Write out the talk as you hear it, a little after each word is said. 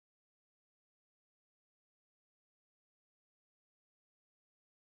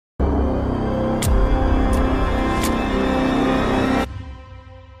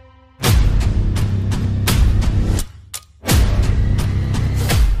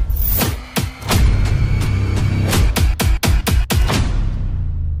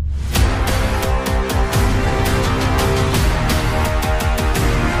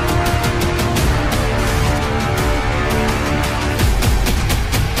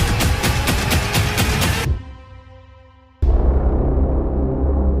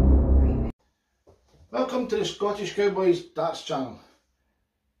to the Scottish Cowboys Darts channel.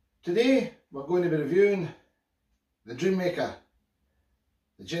 Today we're going to be reviewing the Dreammaker,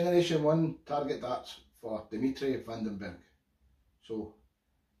 the Generation 1 target darts for Dimitri van den Bergh. So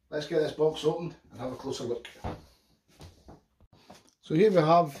let's get this box opened and have a closer look. So here we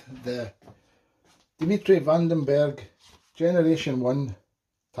have the Dimitri van den Bergh Generation 1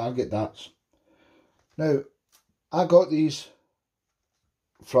 target darts. Now I got these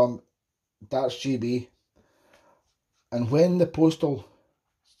from Darts GB, and when the postal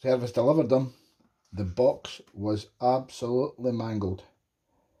service delivered them, the box was absolutely mangled.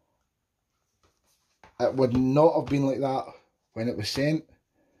 It would not have been like that when it was sent.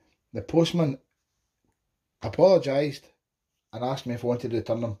 The postman apologised and asked me if I wanted to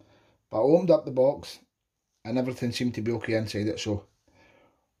return them, but I opened up the box and everything seemed to be okay inside it, so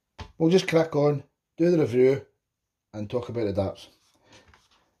we'll just crack on, do the review and talk about the darts.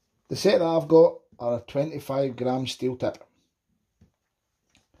 The set that I've got are a 25g steel tip.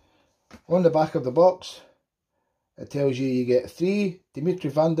 On the back of the box it tells you get 3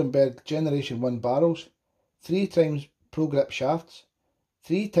 Dimitri van den Bergh Generation 1 barrels, 3 times Pro Grip shafts,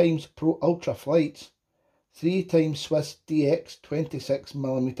 3 times Pro Ultra flights, 3 times Swiss DX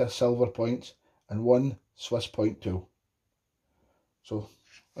 26mm silver points and 1 Swiss point tool. So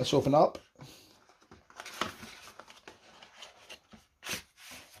let's open it up.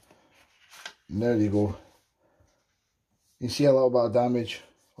 There you go. You see a little bit of damage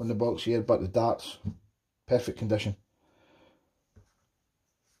on the box here, but the darts, perfect condition.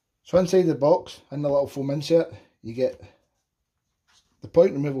 So inside the box, in the little foam insert, you get the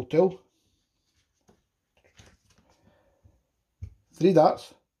point removal tool, 3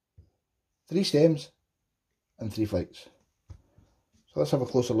 darts, 3 stems and 3 flights. So let's have a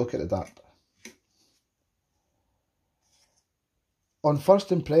closer look at the dart. On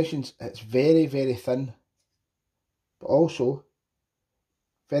first impressions it's very thin, but also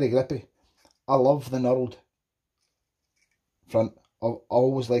very grippy. I love the knurled front. I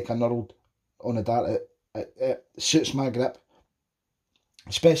always like a knurled on a dart. It suits my grip,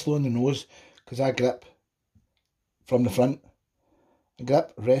 especially on the nose, because I grip from the front. I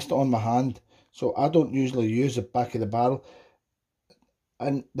grip, rest it on my hand, so I don't usually use the back of the barrel.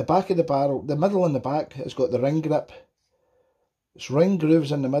 And the back of the barrel, the middle and the back, has got the ring grip. It's ring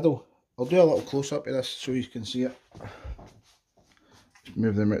grooves in the middle. I'll do a little close up of this so you can see it. Just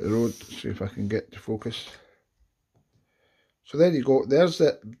move them out the road, see if I can get to focus. So there you go, there's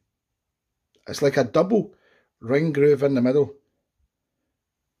the, it's like a double ring groove in the middle.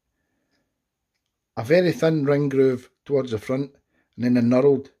 A very thin ring groove towards the front, and then a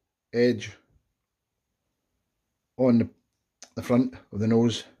knurled edge on the front of the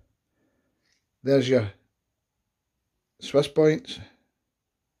nose. There's your Swiss points.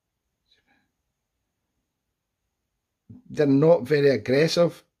 They're not very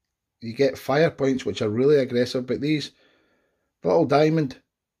aggressive. You get fire points which are really aggressive, but these little diamond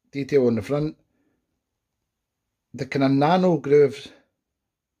detail on the front, the kind of nano grooves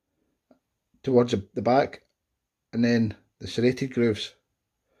towards the back, and then the serrated grooves.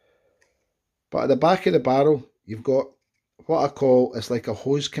 But at the back of the barrel you've got what I call, it's like a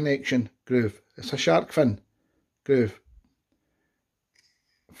hose connection groove. It's a shark fin groove.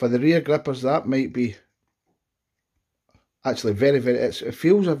 For the rear grippers that might be actually very it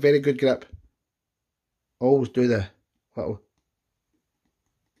feels a very good grip. Always do the little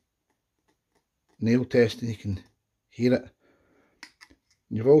nail test and you can hear it.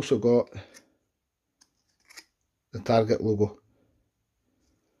 You've also got the target logo.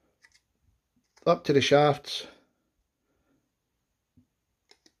 Up to the shafts,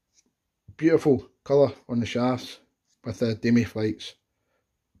 beautiful colour on the shafts with the Demi flights.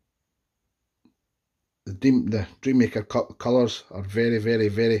 The Dreammaker colours are very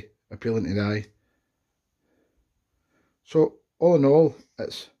appealing to the eye. So all in all,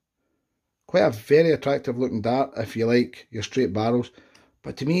 it's quite a very attractive looking dart if you like your straight barrels,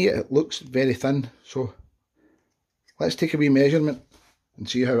 but to me it looks very thin. So let's take a wee measurement and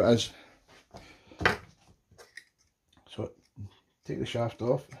see how it is. So take the shaft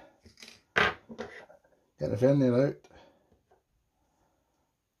off, get the vernier out,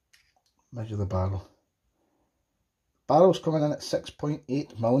 measure the barrel. Barrel's coming in at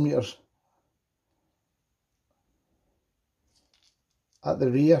 6.8mm. At the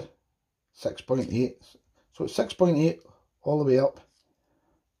rear, 6.8. So it's 6.8 all the way up.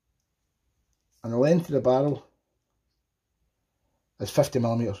 And the length of the barrel is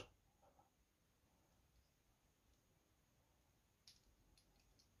 50mm.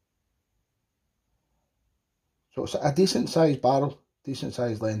 So it's a decent sized barrel, decent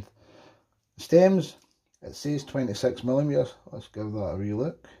sized length. Stems It says 26mm. Let's give that a wee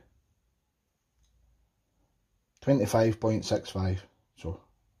look. 25.65. So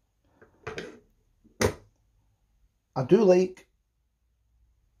I do like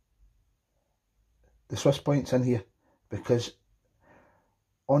the Swiss points in here, because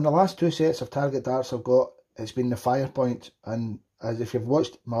on the last two sets of target darts I've got, it's been the fire points, and as if you've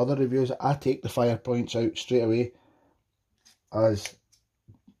watched my other reviews, I take the fire points out straight away, as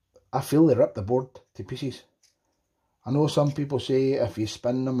I feel they rip the board to pieces. I know some people say if you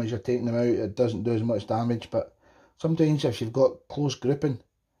spin them as you're taking them out, it doesn't do as much damage, but sometimes if you've got close grouping,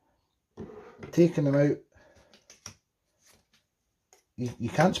 taking them out, you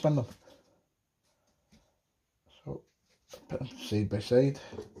can't spin them. So put them side by side.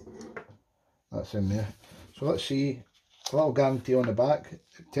 That's in there. So let's see, a little guarantee on the back.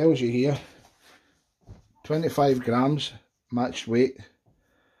 It tells you here 25 grams matched weight,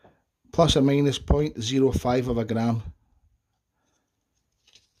 plus or minus 0.05 of a gram.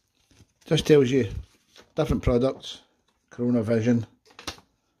 Just tells you different products, Corona Vision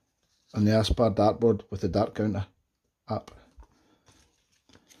and the Aspar dartboard with the dart counter app.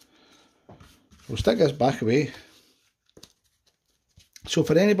 We'll stick this back away. So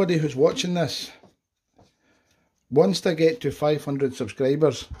for anybody who's watching this, once I get to 500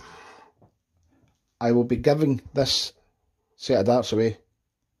 subscribers, I will be giving this set of darts away.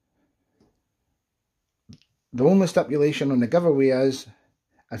 The only stipulation on the giveaway is,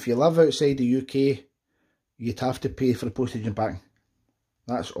 if you live outside the UK, you'd have to pay for the postage and packing.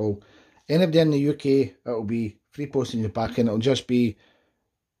 That's all. Anybody in the UK, it'll be free postage and packing. It'll just be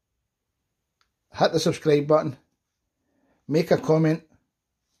hit the subscribe button, make a comment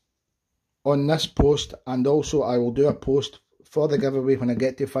on this post, and also I will do a post for the giveaway when I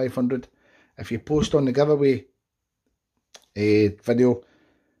get to 500. If you post on the giveaway video,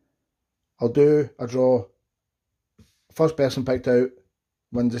 I'll do a draw. First person picked out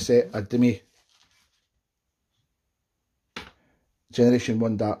wins a set of Dimitri Generation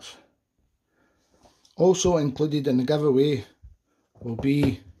 1 darts. Also included in the giveaway will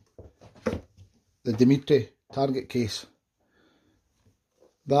be the Dimitri target case.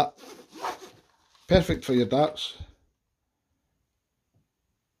 That perfect for your darts.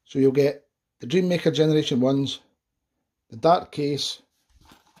 So you'll get the Dreammaker Generation 1s, the dart case,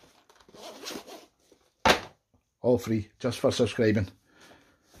 all free, just for subscribing.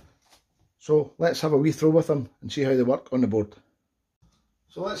 So let's have a wee throw with them and see how they work on the board.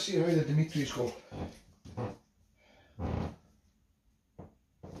 So let's see how the Dimitris go.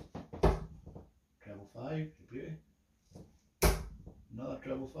 Treble 5, beauty. Another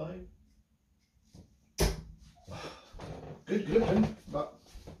treble 5. Good grouping, but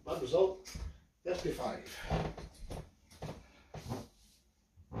bad result. 35.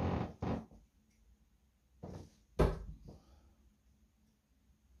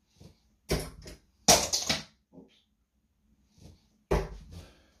 Oops.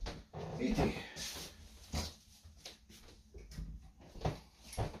 80.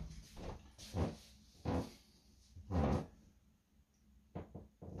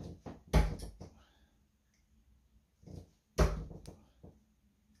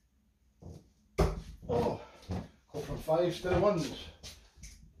 Oh, go from 5s to the 1s.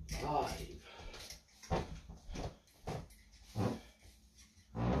 5.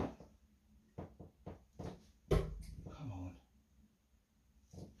 Come on.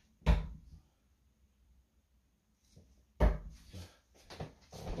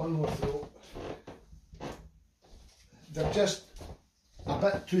 One more throw. They're just a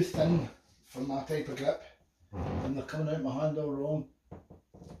bit too thin for my type of grip, and they're coming out my hand all wrong.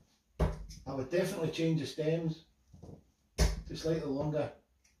 I would definitely change the stems to slightly longer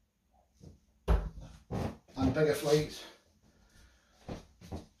and bigger flights.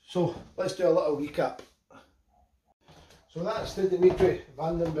 So let's do a little recap. So that's the Dimitri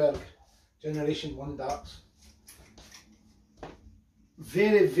Bergh Generation 1 darts.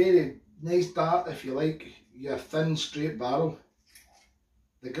 Very, very nice dart if you like your thin straight barrel.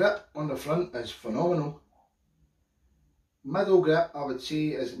 The grip on the front is phenomenal. Middle grip I would say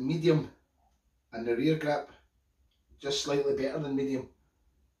is medium, and the rear grip just slightly better than medium.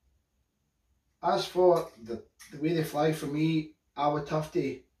 As for the way they fly, for me, I would have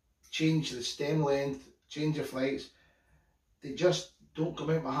to change the stem length, change the flights. They just don't come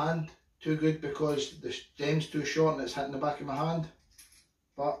out my hand too good because the stem's too short and it's hitting the back of my hand.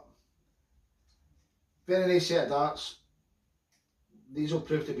 But very nice set of darts. These will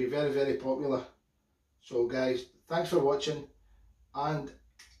prove to be very, very popular. So guys, thanks for watching, and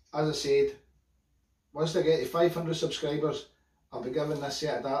as I said, once I get to 500 subscribers, I'll be giving this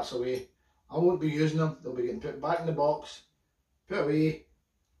set of darts away. I won't be using them. They'll be getting put back in the box, put away,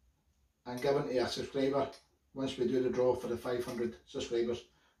 and given to a subscriber once we do the draw for the 500 subscribers.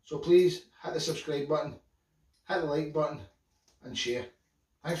 So please hit the subscribe button, hit the like button, and share.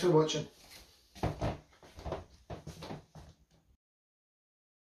 Thanks for watching.